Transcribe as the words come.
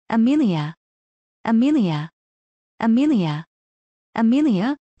Emilia, Emilia, Emilia,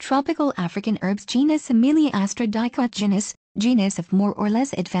 Emilia. Tropical African herbs genus Emilia Astrodicote genus of more or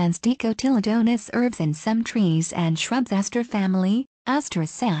less advanced dicotyledonous herbs in some trees and shrubs. Aster family,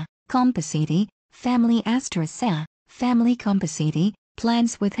 Asteraceae, Compositae, family Asteraceae, family Compositae,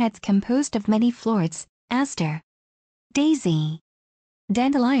 plants with heads composed of many florets, aster, daisy,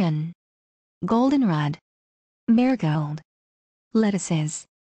 dandelion, goldenrod, marigold, lettuces,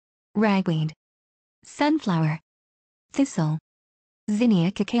 ragweed, sunflower, thistle,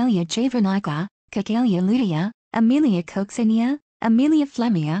 zinnia, Cacalia javanica, Cacalia lutea, Emilia coccinea, Emilia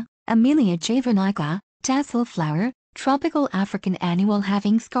flammea, Emilia javanica, tassel flower, tropical African annual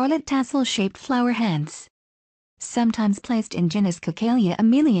having scarlet tassel-shaped flower heads. Sometimes placed in genus Cacalia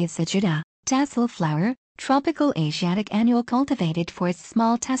Emilia sagitta, tassel flower, tropical Asiatic annual cultivated for its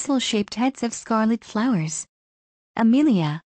small tassel-shaped heads of scarlet flowers. Emilia,